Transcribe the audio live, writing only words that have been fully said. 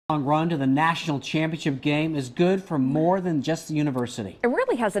Long run to the national championship game is good for more than just the university. It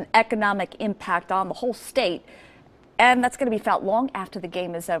really has an economic impact on the whole state, and that's going to be felt long after the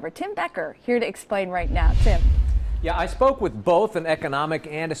game is over. Tim Becker here to explain right now. Tim. Yeah, I spoke with both an economic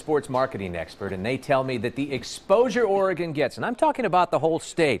and a sports marketing expert, and they tell me that the exposure Oregon gets, and I'm talking about the whole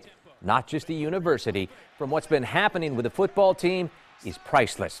state, not just the university, from what's been happening with the football team is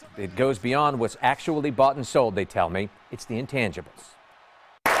priceless. It goes beyond what's actually bought and sold, they tell me. It's the intangibles.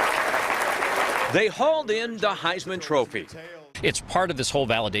 They hauled in the Heisman Trophy. It's part of this whole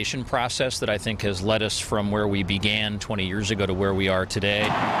validation process that I think has led us from where we began 20 years ago to where we are today.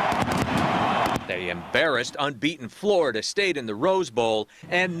 They embarrassed unbeaten Florida State in the Rose Bowl,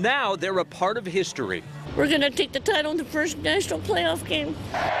 and now they're a part of history. We're going to take the title in the first national playoff game.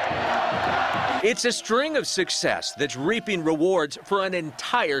 It's a string of success that's reaping rewards for an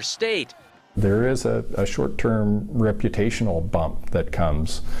entire state. There is a short-term reputational bump that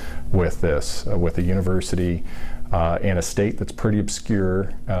comes with this, with a university in a state that's pretty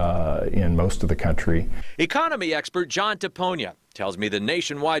obscure in most of the country. Economy expert John Taponia tells me the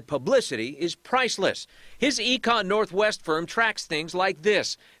nationwide publicity is priceless. His Econ Northwest firm tracks things like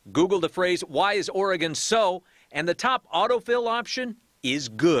this. Google the phrase, "Why is Oregon so?" and the top autofill option is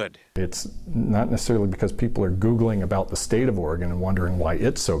good. It's not necessarily because people are Googling about the state of Oregon and wondering why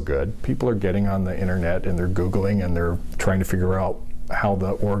it's so good. People are getting on the internet and they're Googling and they're trying to figure out how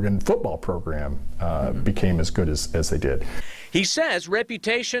the Oregon football program became as good as they did. He says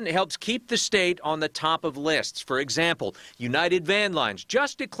reputation helps keep the state on the top of lists. For example, United Van Lines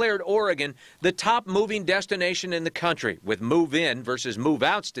just declared Oregon the top moving destination in the country, with move-in versus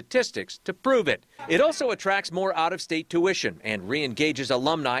move-out statistics to prove it. It also attracts more out-of-state tuition and re-engages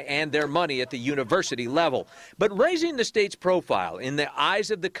alumni and their money at the university level. But raising the state's profile in the eyes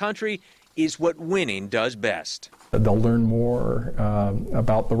of the country is what winning does best. They'll learn more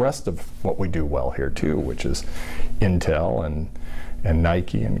about the rest of what we do well here too, which is Intel and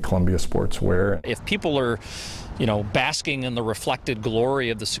Nike and Columbia Sportswear. If people are, basking in the reflected glory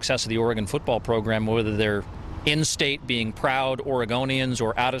of the success of the Oregon football program, whether they're in-state being proud Oregonians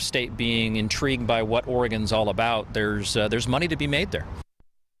or out-of-state being intrigued by what Oregon's all about, there's money to be made there.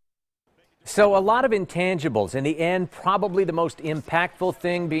 So a lot of intangibles. In the end, probably the most impactful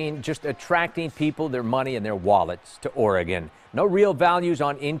thing being just attracting people, their money, and their wallets to Oregon. No real values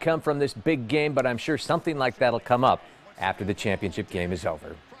on income from this big game, but I'm sure something like that will come up after the championship game is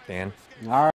over. Dan? All right.